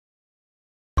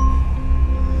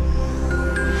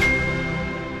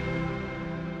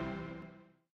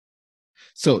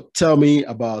So tell me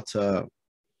about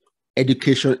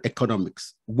education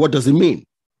economics. What does it mean?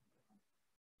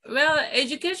 Well,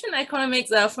 education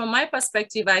economics, from my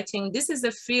perspective, I think this is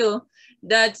a field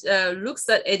that looks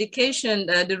at education,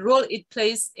 the role it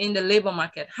plays in the labor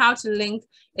market, how to link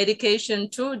education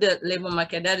to the labor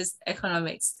market, that is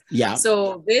economics. Yeah.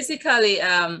 So basically,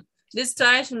 this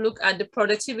tries to look at the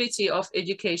productivity of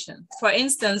education. For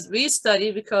instance, we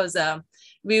study because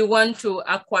we want to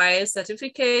acquire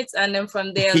certificates and then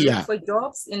from there look for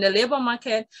jobs in the labor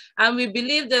market. And we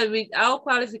believe that with our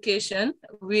qualification,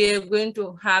 we are going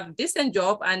to have decent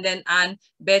job and then earn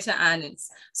better earnings.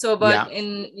 So, but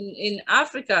in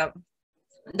Africa,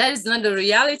 that is not the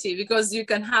reality, because you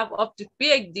can have up to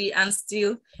PhD and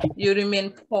still you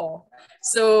remain poor.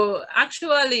 So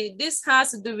actually, this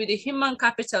has to do with the human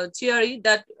capital theory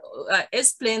that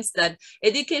explains that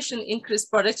education increases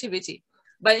productivity.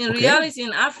 But in reality,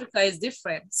 in Africa, it's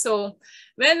different. So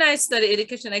when I study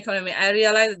education economy, I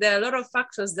realized there are a lot of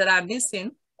factors that are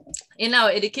missing in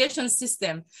our education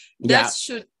system that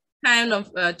should kind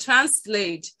of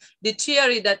translate the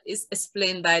theory that is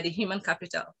explained by the human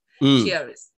capital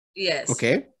theories. Yes.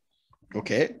 Okay.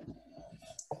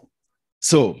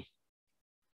 So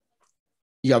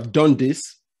you have done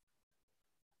this.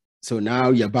 So now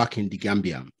you're back in the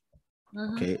Gambia.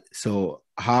 Okay. So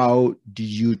how do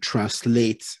you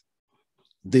translate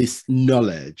this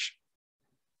knowledge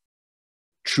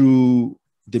through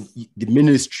the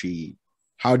ministry?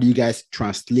 How do you guys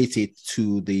translate it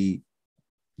to the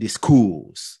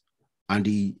schools and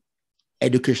the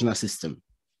educational system?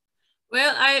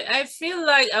 Well, I feel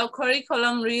like our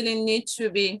curriculum really needs to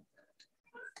be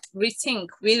rethink.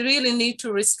 We really need to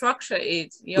restructure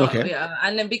it.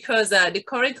 And then because the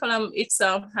curriculum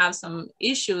itself has some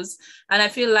issues, and I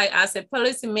feel like as a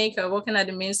policymaker working at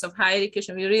the Ministry of Higher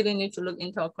Education, we really need to look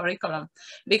into our curriculum.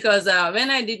 Because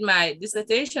when I did my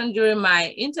dissertation, during my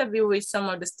interview with some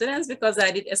of the students, because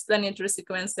I did explanatory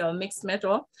sequential mixed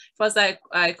method, first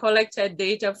I collected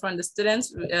data from the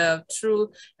students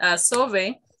through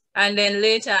survey. And then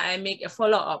later I make a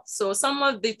follow-up. So some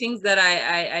of the things that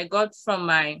I got from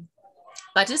my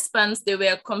participants, they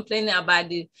were complaining about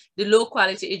the low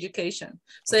quality education.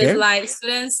 So it's like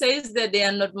students says that they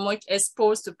are not much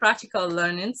exposed to practical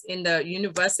learnings in the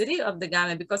University of the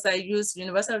Gambia, because I use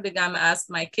University of the Gambia as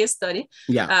my case study.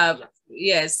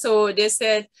 Yes, so they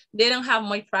said they don't have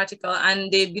much practical,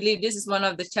 and they believe this is one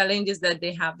of the challenges that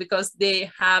they have, because they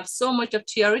have so much of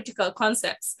theoretical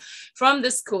concepts from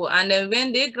the school, and then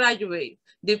when they graduate,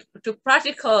 to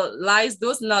practicalize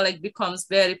those knowledge becomes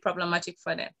very problematic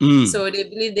for them. So they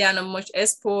believe they are not much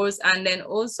exposed, and then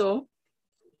also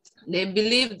they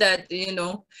believe that,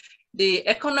 the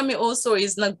economy also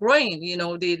is not growing,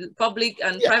 the public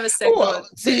and private sector. Well,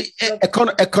 see,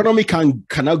 economy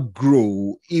cannot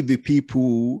grow if the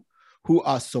people who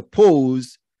are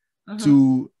supposed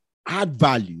to add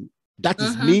value, that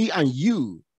is me and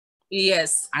you,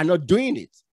 are not doing it.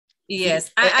 Yes,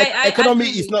 economy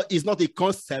is not a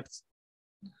concept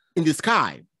in the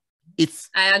sky. It's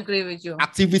I agree with you.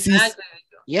 Activities. I agree with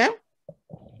you. Yeah.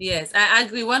 Yes, I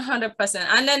agree 100%.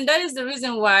 And then that is the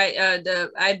reason why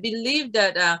I believe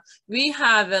that we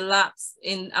have a lapse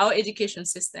in our education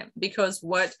system, because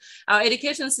our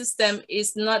education system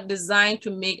is not designed to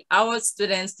make our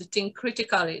students to think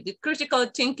critically. The critical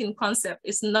thinking concept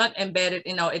is not embedded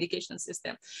in our education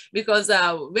system, because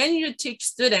when you teach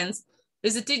students,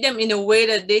 is to teach them in a way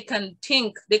that they can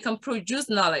think, they can produce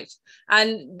knowledge.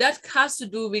 And that has to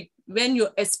do with when you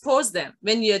expose them,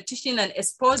 when you're teaching and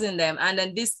exposing them, and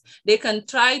then they can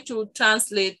try to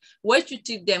translate what you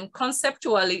teach them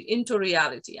conceptually into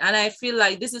reality. And I feel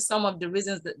like this is some of the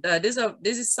reasons that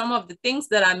this is some of the things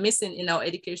that are missing in our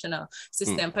educational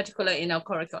system, particularly in our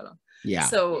curriculum.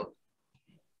 So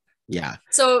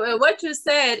what you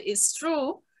said is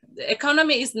true. The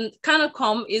economy cannot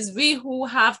come, is we who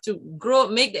have to grow,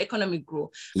 make the economy grow.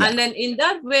 And then in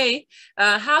that way,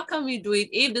 how can we do it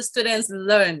if the students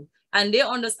learn and they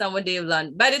understand what they've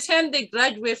learned? By the time they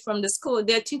graduate from the school,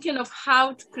 they're thinking of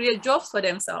how to create jobs for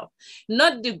themselves,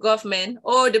 not the government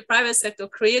or the private sector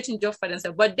creating jobs for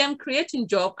themselves, but them creating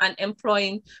jobs and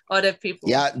employing other people.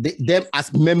 Them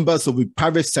as members of the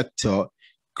private sector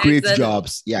create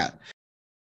jobs.